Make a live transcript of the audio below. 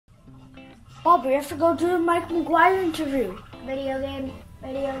Bob, we have to go do the Mike McGuire interview. Video game.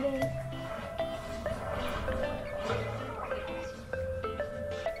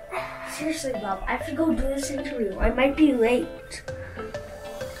 Seriously, Bob, I have to go do this interview. I might be late.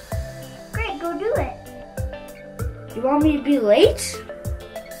 Great, go do it. You want me to be late?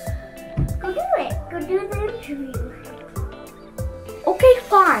 Go do it. Go do the interview. Okay,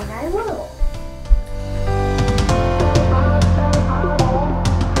 fine, I will.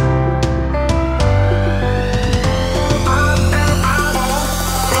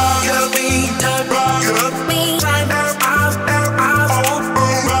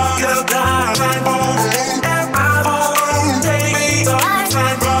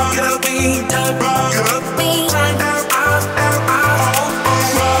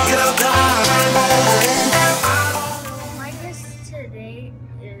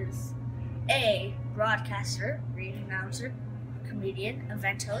 Broadcaster, radio announcer, comedian,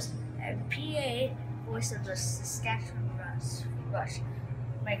 event host, and PA, voice of the Saskatchewan Rush,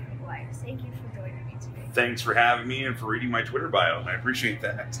 Mike McGuire. Thank you for joining me today. Thanks for having me and for reading my Twitter bio. I appreciate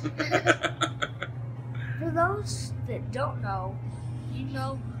that. For those that don't know, you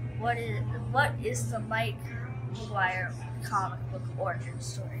know what is the Mike McGuire comic book origin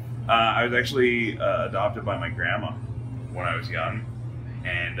story? I was actually adopted by my grandma when I was young.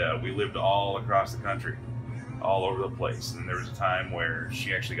 And we lived all across the country, all over the place. And there was a time where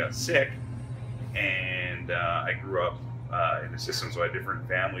she actually got sick, and I grew up in the system, so I had different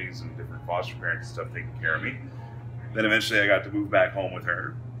families and different foster parents and stuff taking care of me. Then eventually I got to move back home with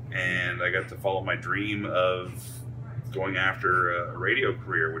her, and I got to follow my dream of going after a radio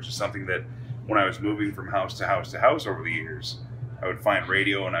career, which is something that when I was moving from house to house to house over the years, I would find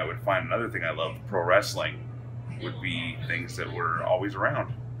radio and I would find another thing I loved, pro wrestling. Would be things that were always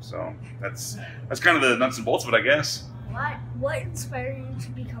around. So that's kind of the nuts and bolts of it, I guess. What inspired you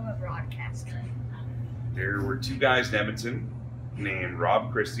to become a broadcaster? There were two guys in Edmonton named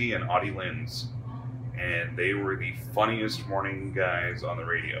Rob Christie and Audie Linz, and they were the funniest morning guys on the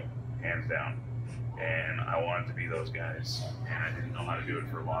radio, hands down. And I wanted to be those guys, and I didn't know how to do it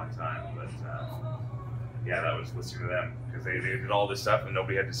for a long time, but yeah, that was listening to them because they did all this stuff and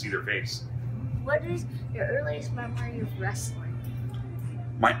nobody had to see their face. What is your earliest memory of wrestling?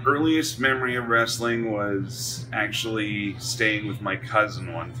 My earliest memory of wrestling was actually staying with my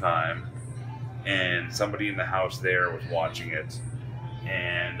cousin one time, and somebody in the house there was watching it,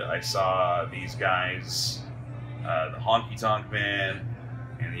 and I saw these guys, the Honky Tonk Man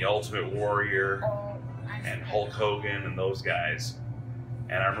and the Ultimate Warrior and Hulk Hogan and those guys,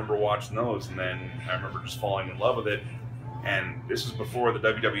 and I remember watching those, and then I remember just falling in love with it. And this was before the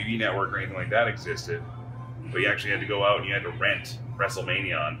WWE Network or anything like that existed. But you actually had to go out and you had to rent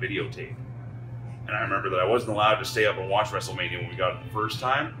WrestleMania on videotape. And I remember that I wasn't allowed to stay up and watch WrestleMania when we got it the first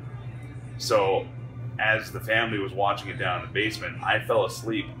time. So as the family was watching it down in the basement, I fell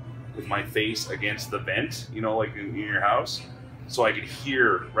asleep with my face against the vent, you know, like in your house. So I could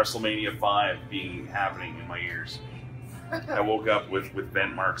hear WrestleMania 5 happening in my ears. I woke up with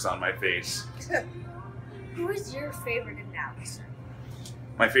vent marks on my face. Who is your favorite announcer?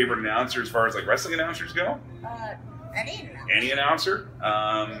 My favorite announcer as far as like wrestling announcers go? Any announcer. Any announcer?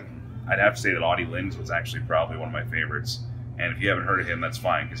 I'd have to say that Audie Linz was actually probably one of my favorites. And if you haven't heard of him, that's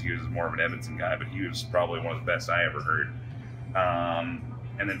fine because he was more of an Edmonton guy, but he was probably one of the best I ever heard.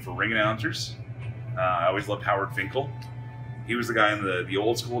 And then for ring announcers, I always loved Howard Finkel. He was the guy in the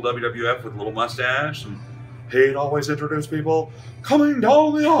old school WWF with a little mustache, and he'd always introduce people coming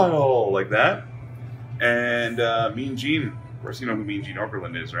down the aisle like that. And Mean Gene, of course you know who Mean Gene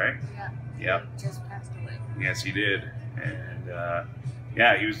Okerlund is, right? Yeah. Yeah. He just passed away. Yes, he did. And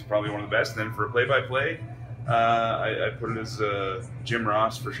yeah, he was probably one of the best. And then for play-by-play, I put it as Jim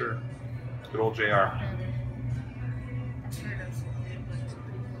Ross for sure. Good old JR.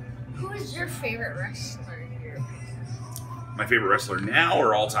 Who is your favorite wrestler in your opinion? My favorite wrestler now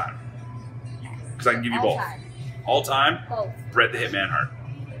or all time? Because I can give you All both. time. All time? Both. Bret the Hitman Hart.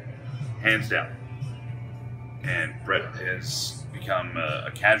 Hands down. And Bret has become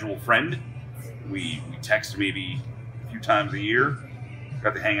a casual friend. We text maybe a few times a year.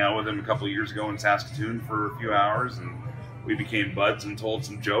 Got to hang out with him a couple of years ago in Saskatoon for a few hours, and we became buds and told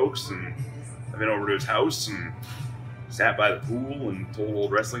some jokes, and I've been over to his house and sat by the pool and told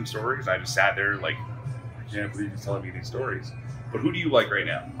old wrestling stories. I just sat there like, I can't believe he's telling me these stories. But who do you like right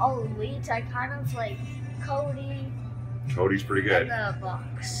now? Oh, Elite, I kind of like Cody. Cody's pretty good. And the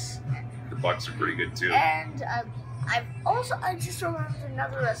Bucks. The Bucks are pretty good too. And I just remembered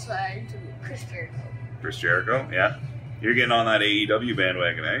another wrestler I interviewed, Chris Jericho. Chris Jericho, yeah. You're getting on that AEW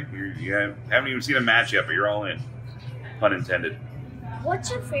bandwagon, eh? You haven't even seen a match yet, but you're all in. Pun intended. What's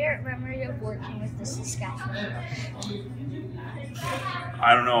your favorite memory of working with the Saskatchewan Rush?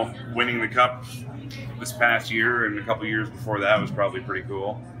 I don't know. Winning the cup this past year and a couple years before that was probably pretty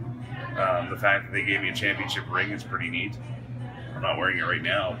cool. The fact that they gave me a championship ring is pretty neat. I'm not wearing it right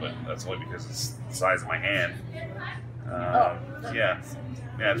now, but that's only because it's the size of my hand. Yeah,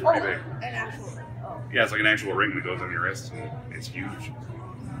 it's pretty big. An actual ring. Oh. Yeah, it's like an actual ring that goes on your wrist. It's huge.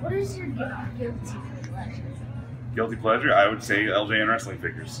 What is your guilty pleasure? Guilty pleasure? I would say LJN wrestling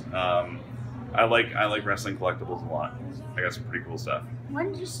figures. I like wrestling collectibles a lot. I got some pretty cool stuff.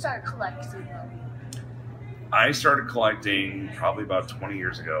 When did you start collecting them? I started collecting probably about 20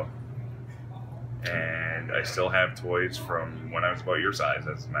 years ago. And I still have toys from when I was about your size,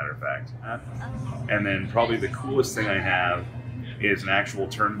 as a matter of fact. And then probably the coolest thing I have is an actual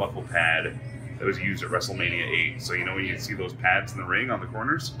turnbuckle pad that was used at WrestleMania 8. So you know when you see those pads in the ring on the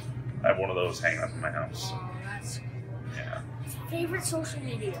corners? I have one of those hanging up in my house. Oh, that's cool. Yeah. Favorite social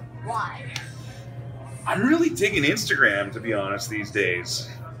media? Why? I'm really digging Instagram, to be honest, these days.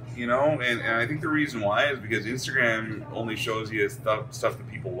 You know, and I think the reason why is because Instagram only shows you stuff that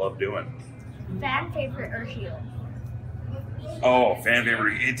people love doing. Fan favorite or heel? Oh, fan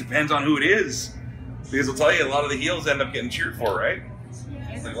favorite. It depends on who it is. Because I'll tell you, a lot of the heels end up getting cheered for, right?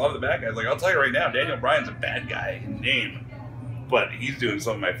 Like a lot of the bad guys. Like, I'll tell you right now, Daniel Bryan's a bad guy in name. But he's doing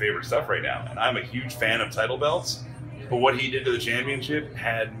some of my favorite stuff right now. And I'm a huge fan of title belts. But what he did to the championship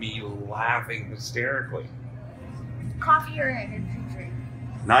had me laughing hysterically. Coffee or energy drink?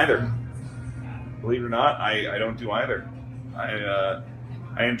 Neither. Believe it or not, I don't do either.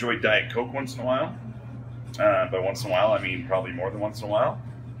 I enjoy Diet Coke once in a while. By once in a while, I mean probably more than once in a while.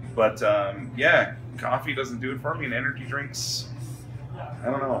 But yeah, coffee doesn't do it for me, and energy drinks, I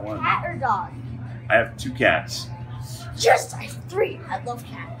don't know. Cat or dog? I have 2 cats. Just I have 3. I love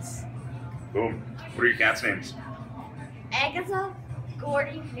cats. Boom. What are your cats' names? Agatha,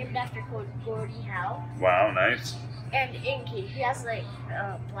 Gordy, named after Gordie Howe, Wow, nice. and Inky. He has like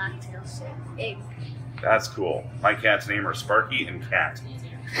black tail, so Ink. That's cool. My cat's name are Sparky and Cat.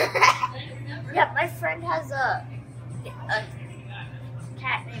 Yeah, my friend has a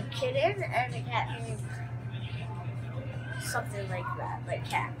cat named Kitten and a cat named something like that, like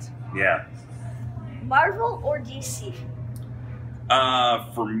Cat. Yeah. Marvel or DC?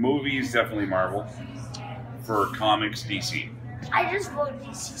 For movies, definitely Marvel. For comics, DC. I just vote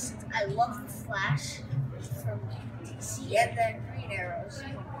DC since I love the Flash from DC, and then Green Arrow's.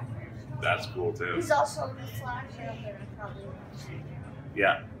 That's cool too. He's also in the Flash, and I'm gonna probably watch it.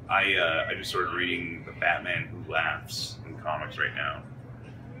 Yeah, I just started reading The Batman Who Laughs in comics right now,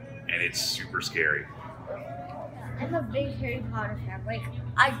 and it's super scary. I'm a big Harry Potter fan. Like,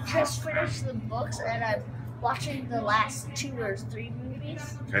 I just finished the books, and I'm watching the last 2 or 3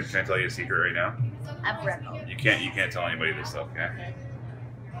 movies. Can I tell you a secret right now? I've read them. You can't tell anybody this stuff, okay?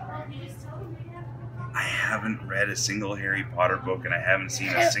 I haven't read a single Harry Potter book, and I haven't seen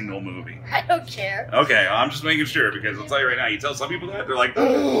a single movie. I don't care. Okay, I'm just making sure, because I'll tell you right now, you tell some people that, they're like,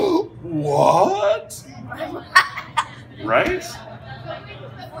 what? Right?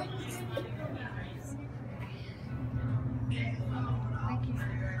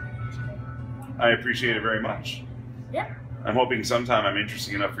 I appreciate it very much. Yeah. I'm hoping sometime I'm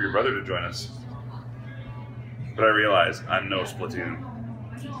interesting enough for your brother to join us. But I realize I'm no Splatoon.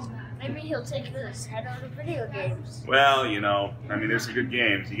 Maybe he'll take his head out of video games. Well, you know, I mean, there's some good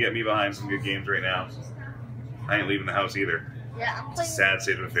games. You get me behind some good games right now. I ain't leaving the house either. Yeah, I'm It's a playing. sad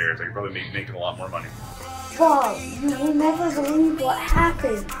state of affairs. I could probably be making a lot more money. Bob, you will never believe what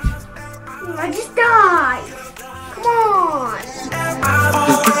happened. I just died. Come on.